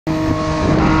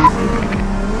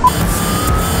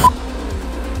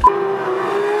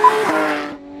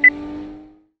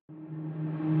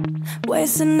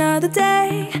Waste another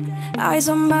day, eyes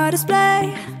on my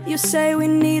display. You say we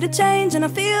need a change and I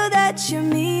feel that you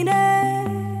mean it.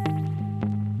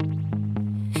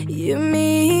 You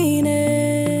mean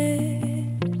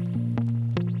it.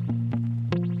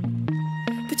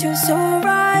 But you're so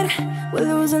right, we're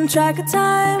losing track of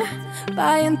time,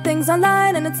 buying things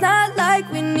online and it's not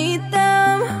like we need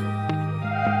them.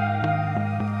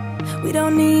 We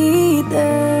don't need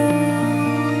them.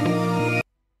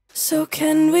 So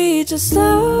can we just slow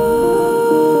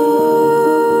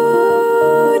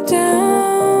down?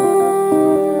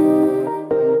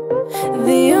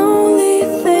 The only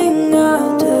thing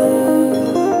I'll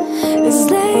do is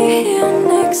lay here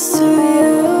next to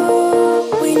you.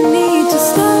 We need to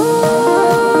slow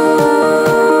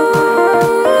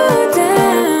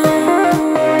down.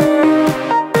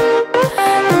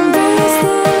 Embrace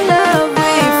the love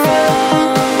we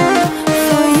found.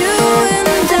 For you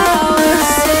and I are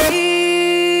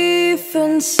safe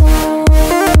and sound.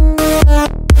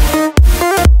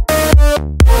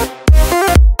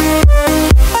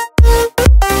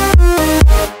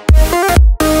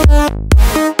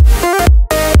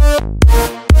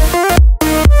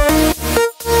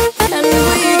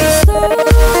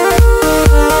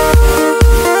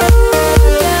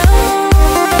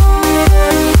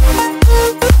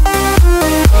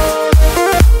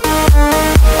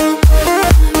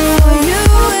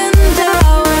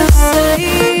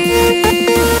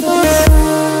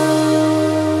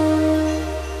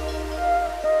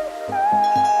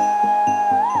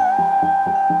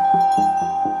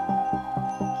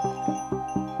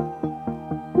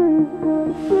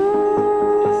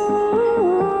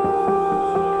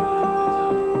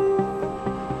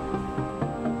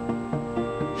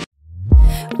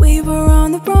 We were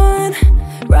on the run,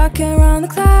 rocking around the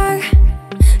clock.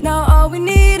 Now all we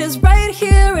need is right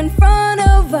here in front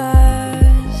of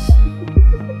us.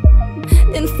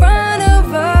 In front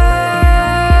of us.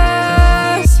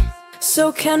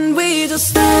 So can we just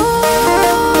slow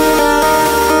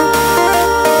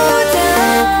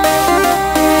down?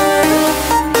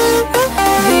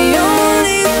 The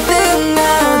only thing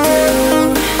I'll do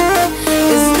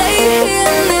is lay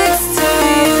here next to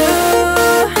you.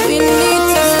 We need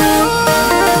to slow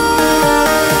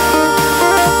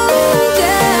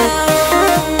down.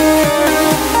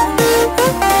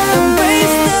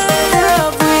 Embrace the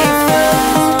love we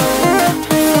found.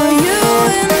 For you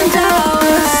and I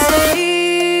are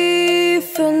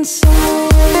safe and sound.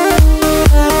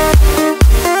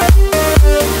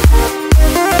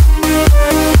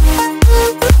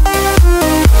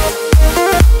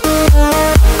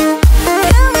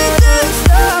 Can we just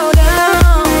slow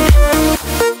down?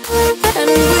 And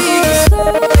we just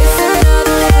slow.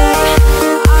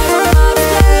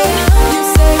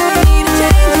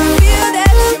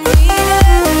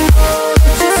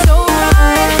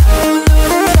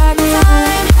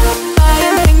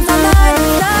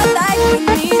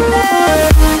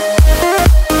 Waste another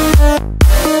day,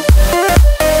 eyes on my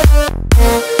display. You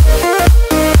say we need a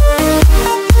change and feel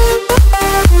that you mean it.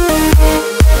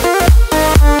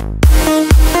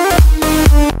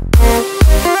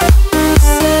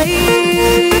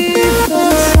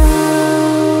 But you're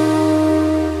so right,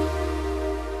 we're losing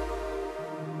track of time,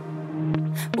 buying things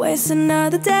online, it's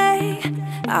not like we need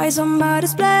them. Waste another day, eyes on my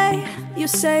display. You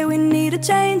say we need a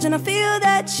change and I feel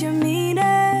that you mean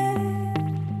it.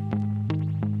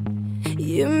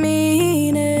 You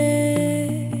mean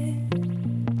it.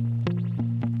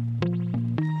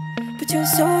 But you're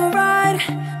so right,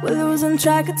 we're losing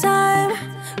track of time,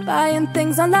 buying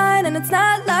things online and it's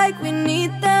not like we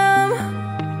need them.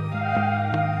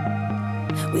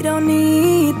 We don't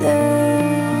need them.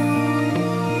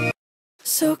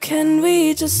 So can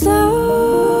we just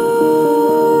slow